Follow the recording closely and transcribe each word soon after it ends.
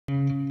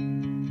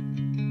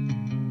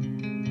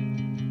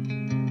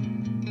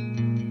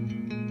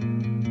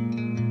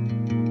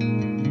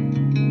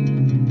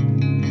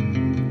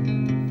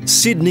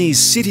Sydney's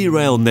City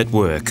Rail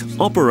network,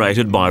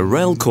 operated by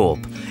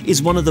Railcorp,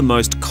 is one of the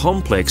most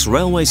complex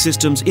railway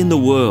systems in the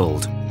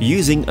world,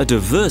 using a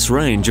diverse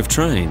range of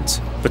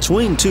trains.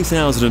 Between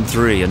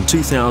 2003 and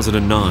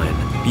 2009,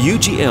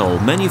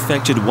 UGL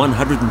manufactured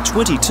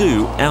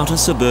 122 outer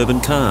suburban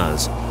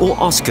cars, or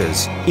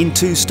Oscars, in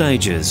 2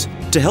 stages,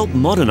 to help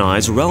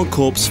modernise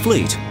Railcorp's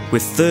fleet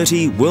with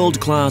 30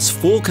 world-class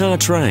 4-car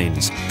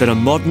trains that are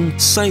modern,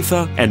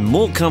 safer and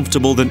more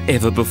comfortable than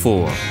ever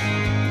before.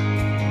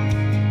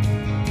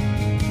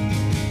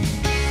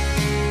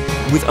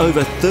 With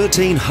over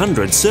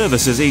 1,300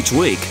 services each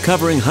week,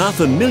 covering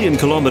 500,000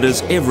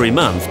 kilometres every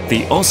month,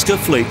 the Oscar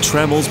fleet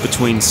travels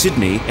between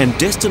Sydney and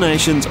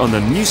destinations on the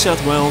New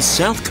South Wales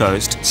South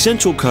Coast,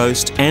 Central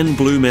Coast and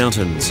Blue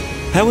Mountains.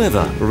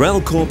 However,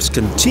 Railcorp's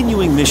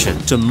continuing mission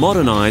to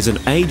modernise an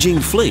ageing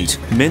fleet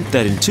meant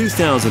that in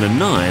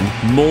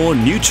 2009, more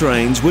new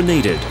trains were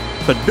needed.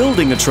 But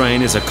building a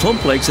train is a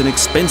complex and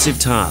expensive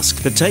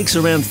task that takes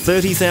around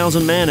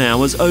 30,000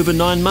 man-hours over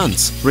 9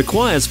 months,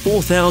 requires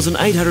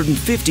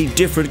 4,850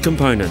 different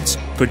components,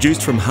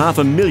 produced from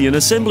 500,000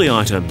 assembly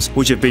items,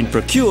 which have been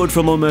procured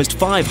from almost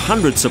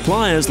 500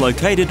 suppliers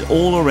located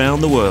all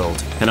around the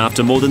world. And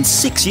after more than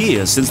 6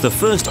 years since the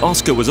first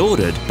Oscar was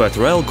ordered, both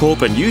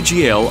Railcorp and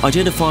UGL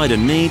identified a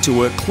need to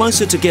work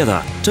closer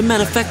together to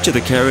manufacture the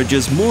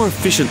carriages more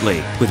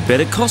efficiently, with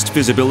better cost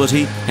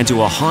visibility and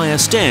to a higher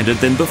standard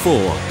than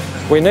before.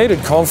 We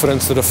needed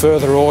confidence that a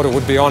further order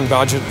would be on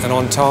budget and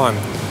on time,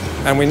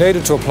 and we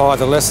needed to apply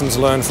the lessons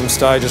learned from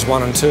stages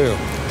 1 and 2.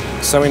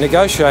 So we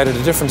negotiated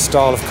a different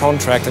style of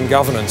contract and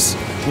governance,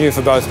 new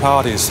for both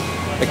parties.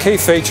 A key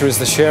feature is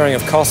the sharing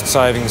of cost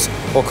savings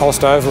or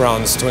cost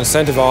overruns to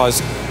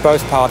incentivise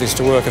both parties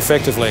to work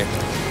effectively.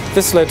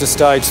 This led to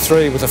stage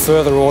 3 with a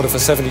further order for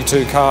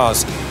 72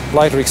 cars,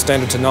 later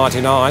extended to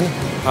 99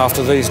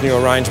 after these new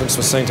arrangements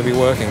were seen to be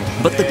working.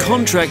 But the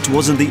contract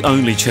wasn't the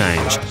only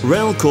change.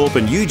 Railcorp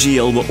and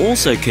UGL were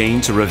also keen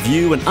to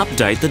review and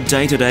update the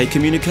day-to-day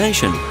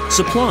communication,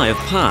 supply of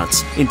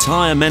parts,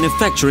 entire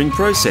manufacturing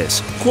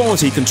process,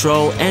 quality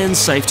control and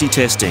safety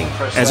testing.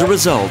 As a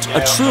result,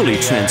 a truly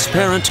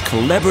transparent,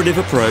 collaborative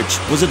approach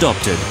was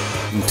adopted.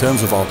 In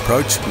terms of our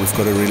approach, we've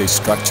got a really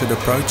structured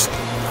approach.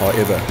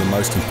 However, the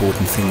most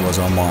important thing was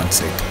our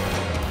mindset.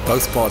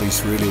 Both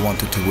parties really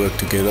wanted to work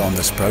together on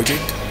this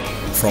project.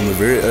 From the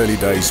very early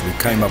days, we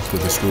came up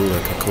with this rule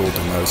that we called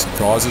the no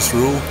surprises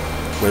rule,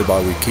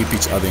 whereby we keep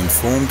each other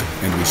informed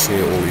and we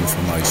share all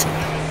information.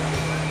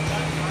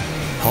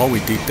 How we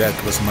did that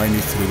was mainly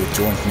through the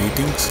joint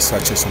meetings,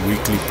 such as a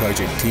weekly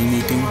project team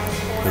meeting,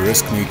 the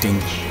risk meeting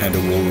and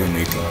a war room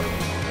meeting.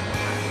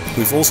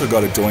 We've also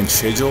got a joint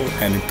schedule,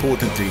 and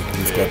importantly,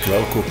 we've got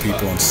local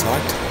people on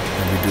site,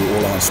 and we do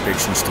all our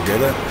inspections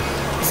together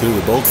through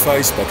the build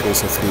phase, but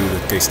also through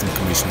the test and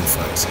commissioning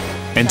phase.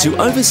 And to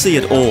oversee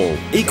it all,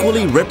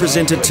 equally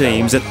represented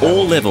teams at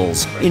all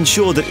levels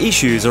ensure that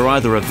issues are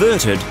either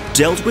averted,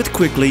 dealt with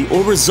quickly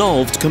or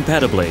resolved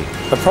compatibly.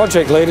 The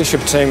project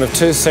leadership team of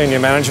 2 senior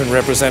management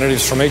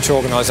representatives from each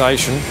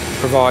organisation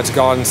provides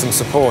guidance and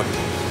support.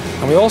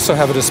 And we also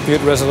have a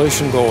dispute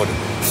resolution board,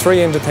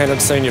 3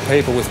 independent senior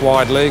people with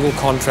wide legal,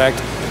 contract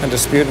and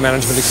dispute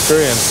management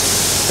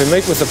experience who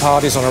meet with the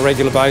parties on a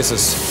regular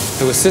basis,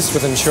 who assist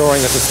with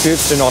ensuring that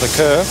disputes do not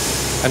occur,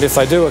 and if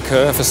they do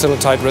occur,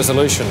 facilitate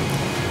resolution.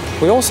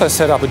 We also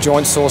set up a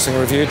joint sourcing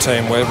review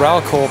team where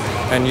Railcorp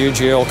and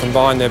UGL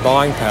combine their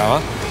buying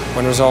power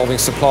when resolving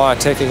supplier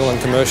technical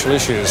and commercial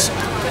issues.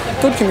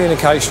 Good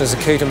communication is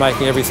the key to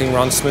making everything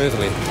run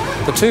smoothly.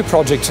 The 2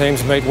 project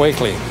teams meet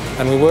weekly,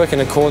 and we work in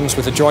accordance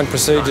with the Joint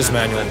Procedures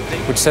Manual,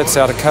 which sets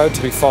out a code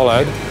to be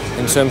followed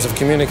in terms of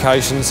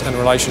communications and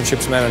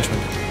relationships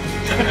management.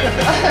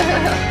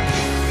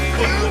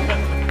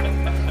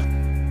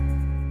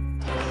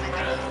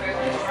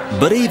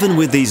 But even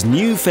with these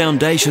new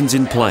foundations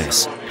in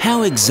place,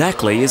 how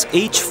exactly is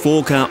each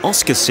 4-car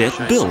Oscar set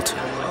built?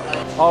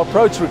 Our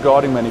approach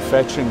regarding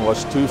manufacturing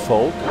was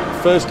twofold.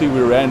 Firstly,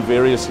 we ran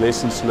various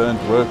lessons learned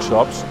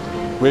workshops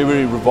where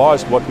we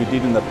revised what we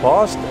did in the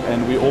past,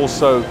 and we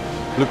also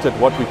looked at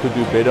what we could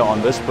do better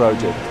on this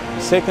project.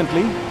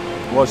 Secondly,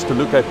 was to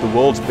look at the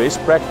world's best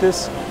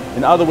practice.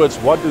 In other words,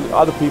 what do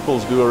other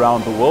peoples do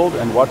around the world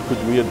and what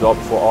could we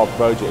adopt for our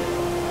project?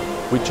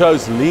 We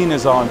chose Lean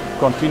as our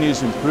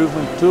continuous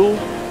improvement tool,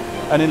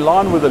 and in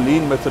line with the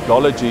Lean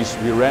methodologies,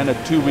 we ran a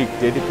 2-week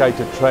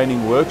dedicated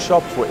training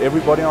workshop for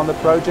everybody on the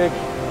project.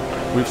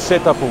 We've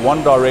set up a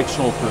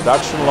one-directional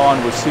production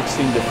line with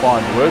 16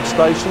 defined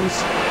workstations.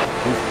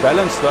 We've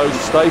balanced those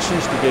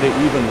stations to get an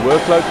even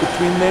workload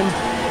between them,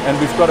 and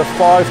we've got a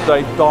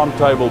 5-day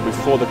timetable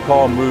before the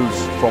car moves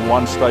from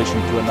one station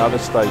to another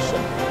station.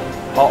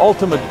 Our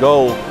ultimate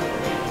goal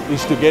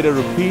is to get a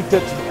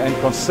repeated and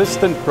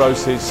consistent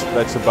process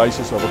that's the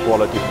basis of a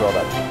quality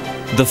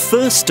product. The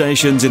first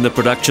stations in the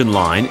production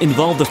line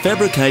involve the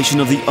fabrication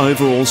of the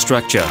overall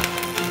structure.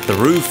 The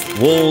roof,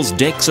 walls,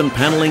 decks and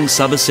panelling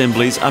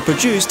sub-assemblies are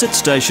produced at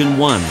Station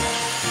 1.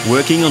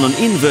 Working on an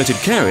inverted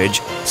carriage,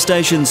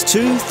 stations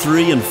 2,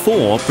 3 and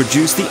 4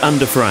 produce the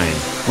underframe,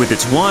 with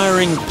its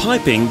wiring,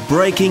 piping,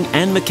 braking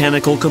and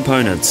mechanical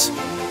components.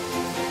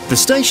 The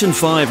Station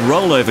 5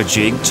 rollover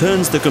jig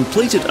turns the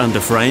completed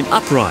underframe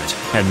upright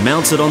and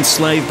mounts it on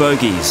slave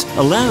bogies,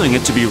 allowing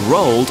it to be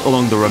rolled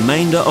along the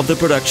remainder of the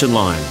production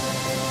line.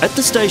 At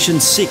the Station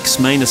 6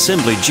 main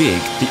assembly jig,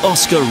 the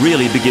Oscar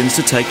really begins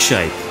to take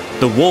shape.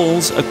 The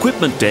walls,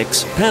 equipment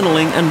decks,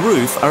 panelling and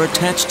roof are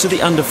attached to the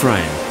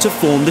underframe to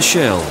form the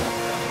shell.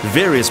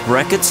 Various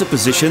brackets are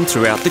positioned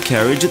throughout the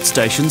carriage at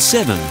Station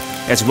 7,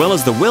 as well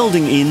as the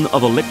welding in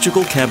of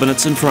electrical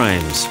cabinets and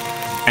frames.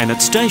 And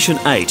at Station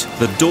 8,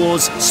 the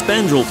doors,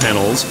 spandrel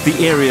panels,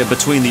 the area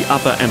between the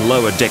upper and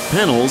lower deck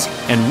panels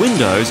and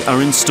windows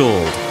are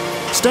installed.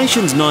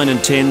 Stations 9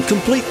 and 10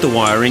 complete the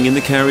wiring in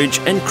the carriage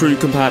and crew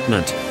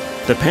compartment.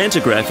 The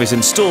pantograph is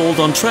installed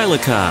on trailer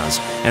cars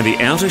and the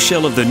outer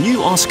shell of the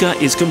new Oscar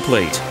is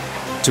complete.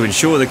 To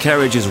ensure the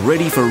carriage is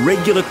ready for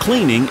regular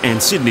cleaning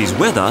and Sydney's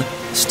weather,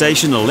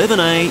 Station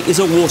 11A is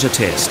a water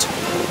test.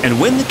 And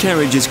when the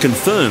carriage is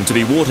confirmed to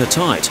be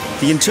watertight,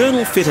 the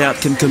internal fit-out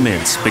can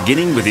commence,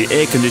 beginning with the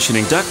air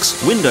conditioning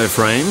ducts, window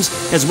frames,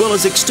 as well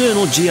as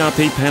external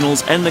GRP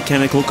panels and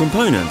mechanical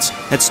components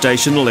at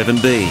Station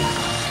 11B.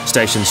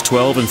 Stations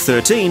 12 and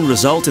 13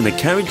 result in the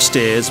carriage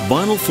stairs,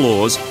 vinyl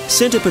floors,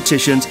 centre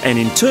partitions and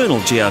internal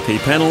GRP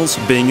panels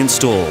being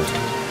installed.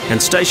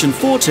 And Station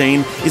 14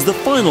 is the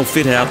final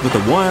fit-out with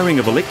the wiring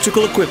of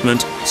electrical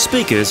equipment,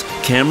 speakers,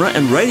 camera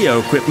and radio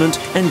equipment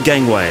and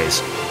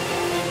gangways.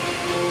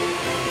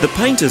 The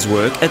painters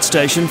work at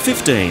Station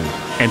 15,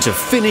 and to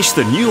finish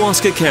the new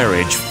Oscar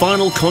carriage,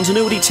 final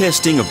continuity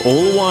testing of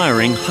all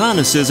wiring,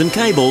 harnesses and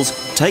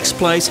cables takes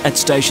place at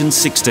Station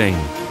 16.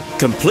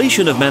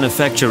 Completion of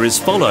manufacture is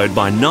followed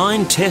by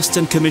 9 test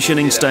and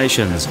commissioning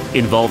stations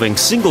involving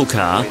single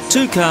car,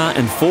 2 car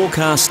and 4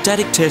 car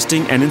static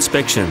testing and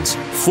inspections.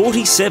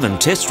 47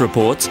 test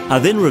reports are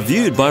then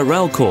reviewed by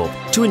Railcorp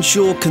to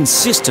ensure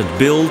consistent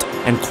build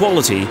and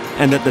quality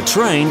and that the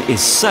train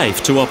is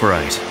safe to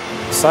operate.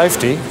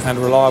 Safety and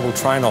reliable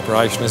train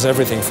operation is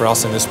everything for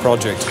us in this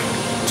project.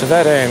 To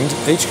that end,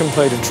 each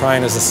completed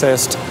train is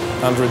assessed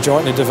under a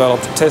jointly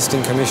developed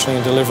testing, commissioning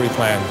and delivery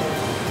plan.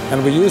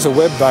 And we use a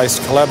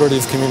web-based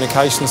collaborative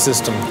communication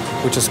system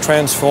which has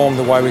transformed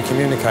the way we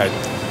communicate.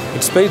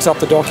 It speeds up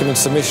the document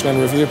submission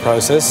and review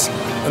process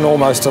and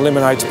almost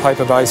eliminates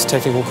paper-based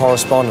technical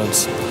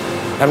correspondence.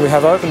 And we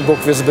have open book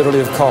visibility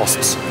of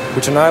costs,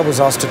 which enables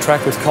us to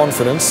track with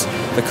confidence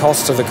the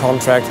costs of the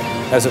contract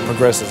as it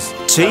progresses.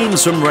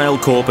 Teams from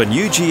Railcorp and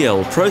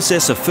UGL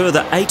process a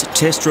further 8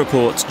 test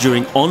reports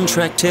during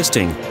on-track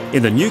testing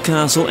in the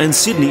Newcastle and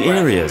Sydney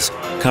areas,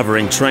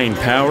 covering train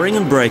powering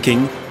and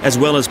braking, as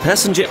well as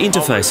passenger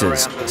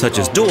interfaces, such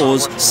as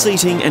doors,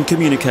 seating and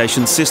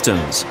communication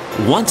systems.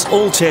 Once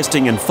all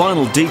testing and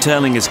final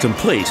detailing is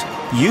complete,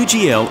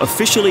 UGL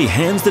officially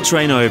hands the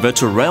train over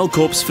to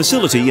Railcorp's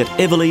facility at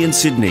Everleigh in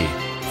Sydney,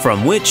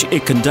 from which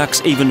it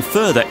conducts even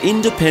further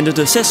independent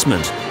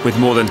assessment with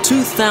more than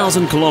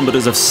 2,000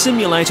 kilometres of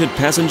simulated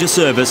passenger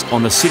service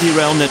on the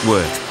CityRail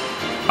network.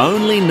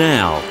 Only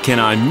now can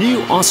our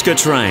new Oscar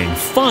train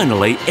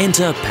finally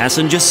enter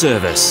passenger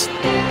service.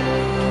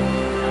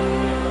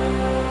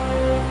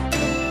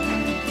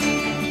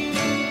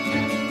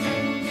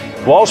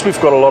 Whilst we've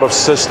got a lot of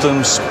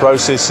systems,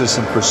 processes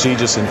and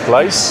procedures in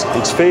place,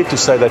 it's fair to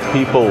say that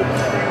people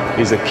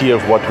is the key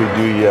of what we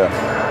do here.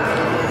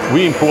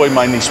 We employ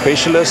mainly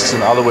specialists,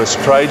 in other words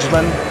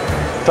tradesmen,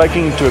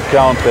 taking into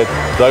account that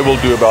they will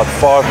do about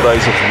 5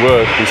 days of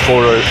work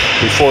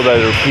before they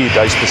repeat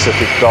a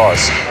specific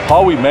task.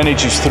 How we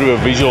manage is through a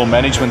visual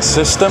management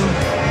system.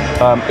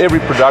 Every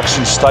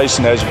production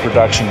station has a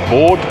production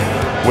board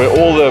where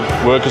all the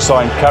workers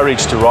are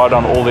encouraged to write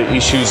down all the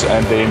issues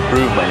and the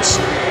improvements.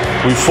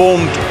 We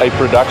formed a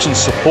production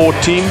support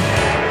team,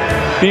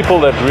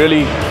 people that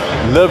really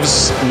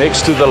lives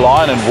next to the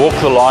line and walk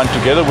the line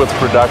together with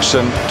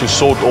production to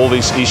sort all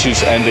these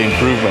issues and the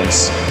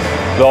improvements.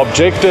 The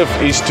objective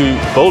is to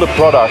build a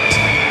product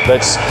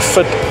that's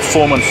fit,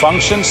 form and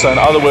function. So in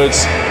other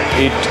words,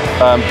 it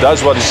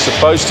does what it's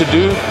supposed to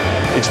do.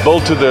 It's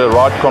built to the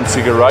right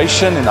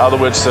configuration, in other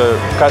words, the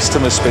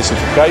customer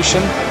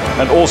specification,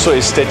 and also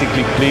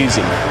aesthetically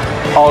pleasing.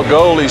 Our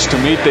goal is to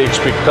meet the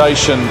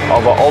expectation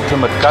of our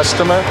ultimate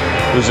customer,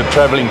 who's a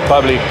travelling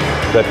public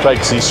that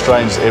takes these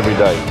trains every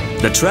day.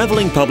 The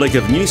travelling public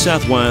of New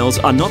South Wales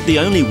are not the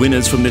only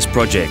winners from this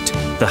project.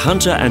 The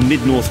Hunter and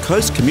Mid-North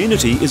Coast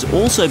community is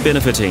also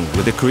benefiting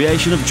with the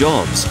creation of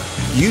jobs.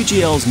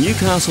 UGL's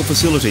Newcastle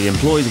facility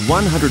employs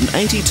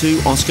 182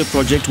 Oscar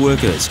project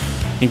workers,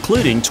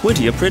 including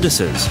 20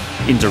 apprentices.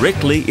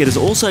 Indirectly, it has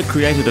also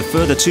created a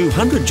further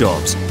 200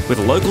 jobs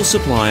with local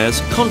suppliers,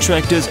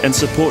 contractors and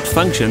support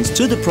functions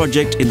to the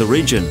project in the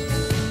region.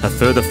 A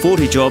further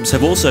 40 jobs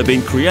have also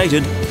been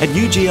created at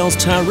UGL's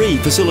Taree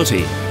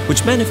facility,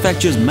 which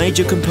manufactures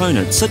major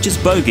components such as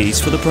bogies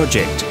for the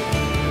project.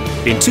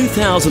 In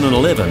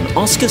 2011,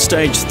 Oscar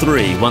Stage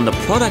 3 won the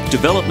Product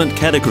Development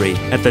category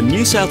at the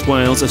New South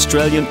Wales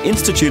Australian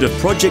Institute of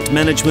Project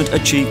Management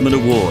Achievement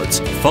Awards,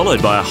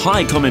 followed by a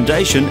high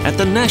commendation at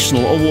the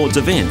National Awards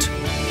event.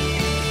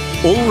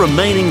 All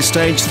remaining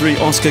Stage 3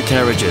 Oscar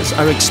carriages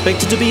are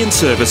expected to be in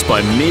service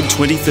by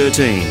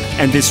mid-2013,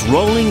 and this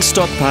rolling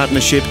stock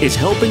partnership is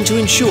helping to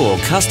ensure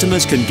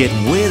customers can get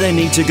where they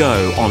need to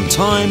go on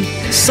time,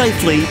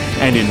 safely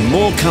and in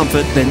more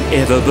comfort than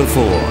ever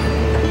before.